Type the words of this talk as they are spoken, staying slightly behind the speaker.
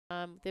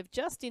They've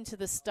just into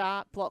the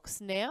start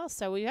blocks now,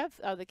 so we have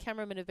the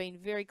cameramen have been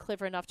very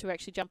clever enough to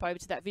actually jump over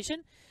to that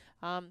vision.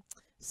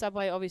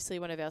 Subway, obviously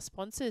one of our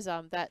sponsors.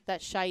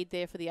 That shade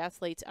there for the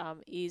athletes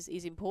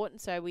is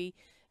important. So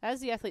as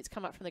the athletes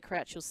come up from the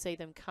crouch, you'll see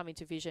them come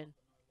into vision.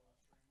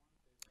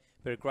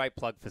 But a great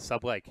plug for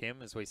Subway,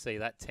 Kim, as we see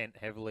that tent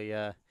heavily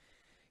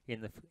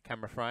in the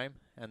camera frame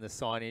and the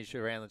signage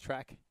around the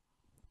track.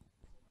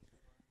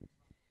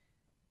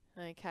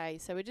 Okay,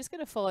 so we're just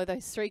going to follow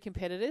those three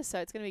competitors. So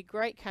it's going to be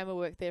great camera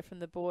work there from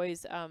the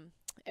boys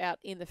out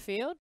in the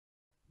field.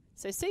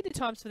 So seeded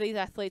times for these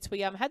athletes, we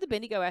had the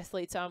Bendigo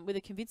athletes with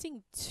a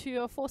convincing 2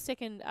 or 4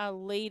 second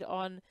lead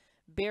on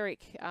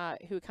Berwick,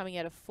 who are coming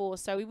out of 4.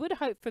 So we would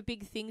hope for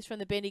big things from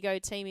the Bendigo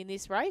team in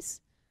this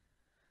race.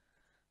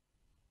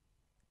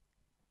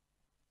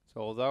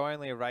 So although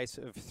only a race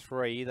of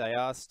 3, they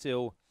are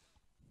still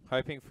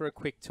hoping for a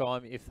quick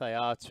time if they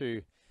are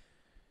to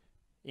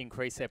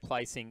increase their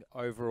placing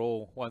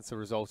overall once the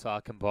results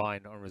are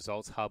combined on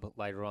Results Hub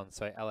later on.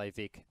 So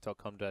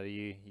LAVicTV.com.au,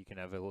 you can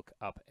have a look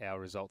up our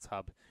Results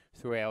Hub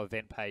through our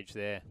event page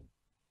there.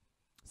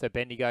 So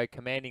Bendigo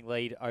commanding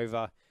lead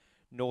over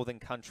Northern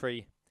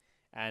Country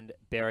and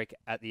Berwick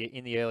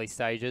in the early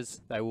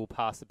stages. They will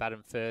pass the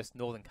baton first.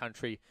 Northern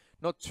Country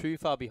not too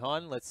far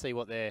behind. Let's see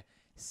what their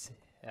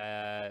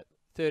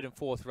third and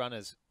fourth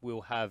runners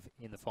will have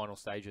in the final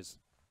stages.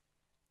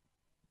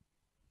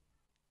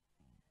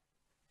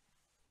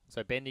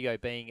 So Bendigo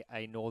being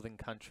a Northern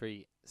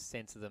Country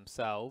centre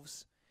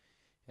themselves,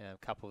 a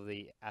couple of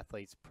the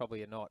athletes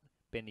probably are not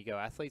Bendigo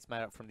athletes,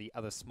 made up from the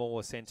other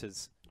smaller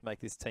centres to make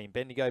this team.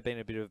 Bendigo being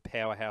a bit of a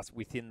powerhouse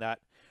within that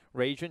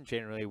region,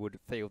 generally would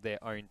field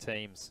their own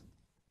teams.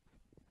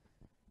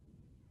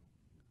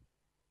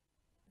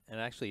 And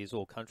it actually is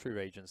all country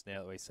regions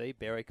now that we see.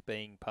 Berwick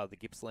being part of the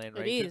Gippsland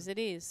region. It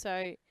is.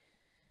 So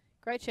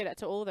great shout out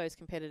to all those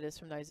competitors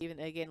from those, even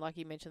again, like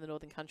you mentioned, the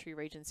Northern Country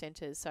region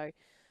centres. So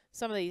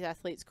some of these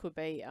athletes could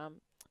be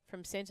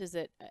from centres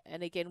that,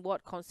 and again,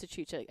 what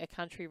constitutes a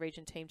country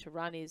region team to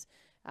run is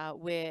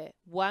where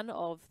one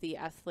of the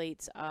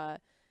athletes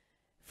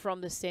from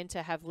the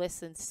centre have less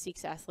than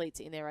 6 athletes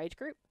in their age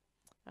group.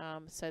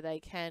 So they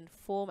can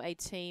form a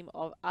team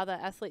of other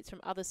athletes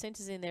from other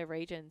centres in their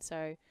region.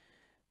 So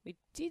we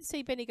did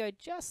see Bendigo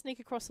just sneak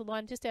across the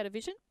line, just out of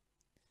vision.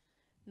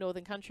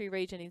 Northern Country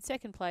region in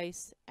 2nd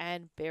place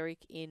and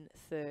Berwick in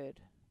 3rd.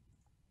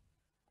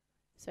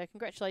 So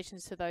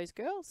congratulations to those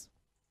girls,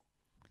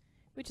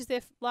 which is their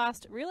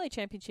last relay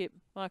championship,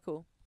 Michael.